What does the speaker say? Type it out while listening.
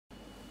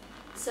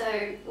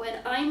So when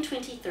I'm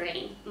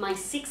 23, my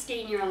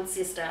 16-year-old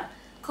sister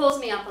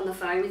calls me up on the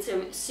phone with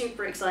some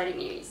super exciting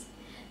news.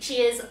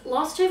 She has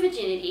lost her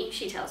virginity,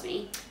 she tells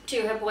me,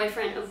 to her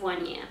boyfriend of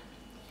 1 year.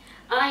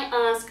 I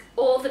ask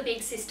all the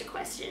big sister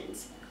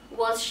questions.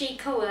 Was she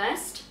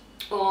coerced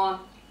or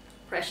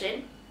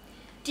pressured?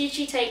 Did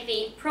she take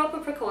the proper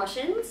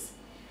precautions?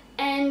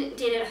 And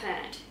did it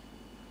hurt?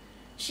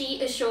 She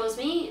assures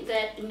me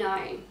that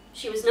no,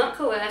 she was not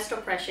coerced or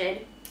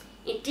pressured,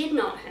 it did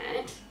not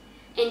hurt,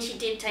 and she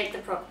did take the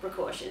proper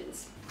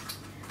precautions.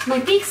 My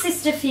big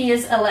sister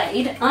fears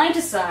allayed, I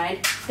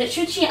decide that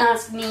should she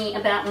ask me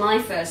about my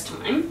first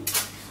time,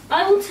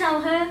 I will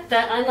tell her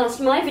that I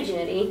lost my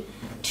virginity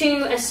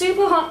to a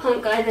super hot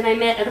punk guy that I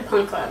met at a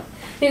punk club,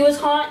 who was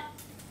hot,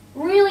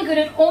 really good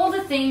at all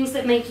the things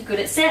that make you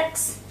good at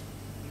sex,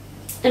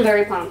 and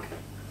very punk.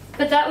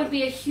 But that would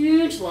be a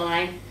huge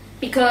lie,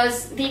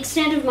 because the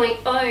extent of my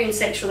own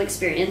sexual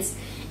experience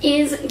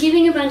is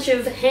giving a bunch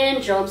of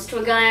hand jobs to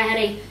a guy I had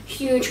a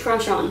huge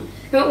crush on,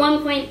 who at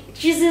one point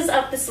jizzes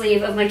up the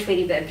sleeve of my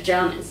Tweety Bird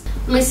pyjamas.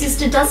 My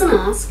sister doesn't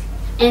ask,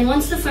 and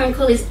once the phone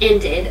call is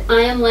ended,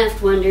 I am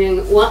left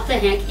wondering what the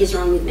heck is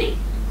wrong with me.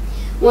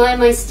 Why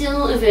am I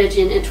still a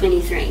virgin at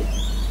 23?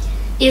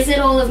 Is it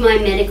all of my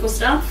medical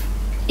stuff?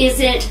 Is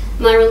it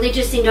my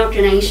religious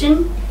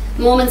indoctrination?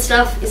 Mormon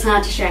stuff is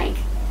hard to shake.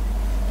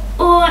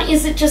 Or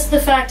is it just the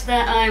fact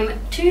that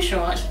I'm too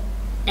short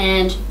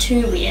and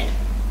too weird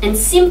and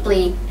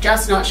simply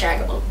just not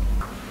shaggable?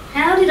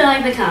 How did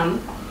I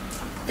become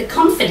the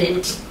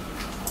confident,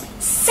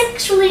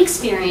 sexually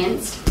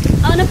experienced,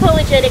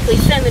 unapologetically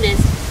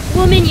feminist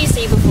woman you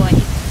see before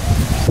you?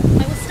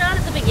 I will start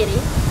at the beginning,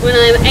 when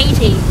I'm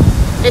 18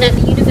 and at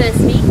the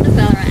University of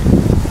Ballarat,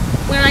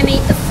 where I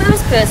meet the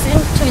first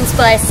person to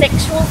inspire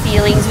sexual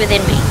feelings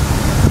within me.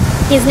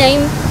 His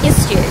name is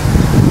Stu.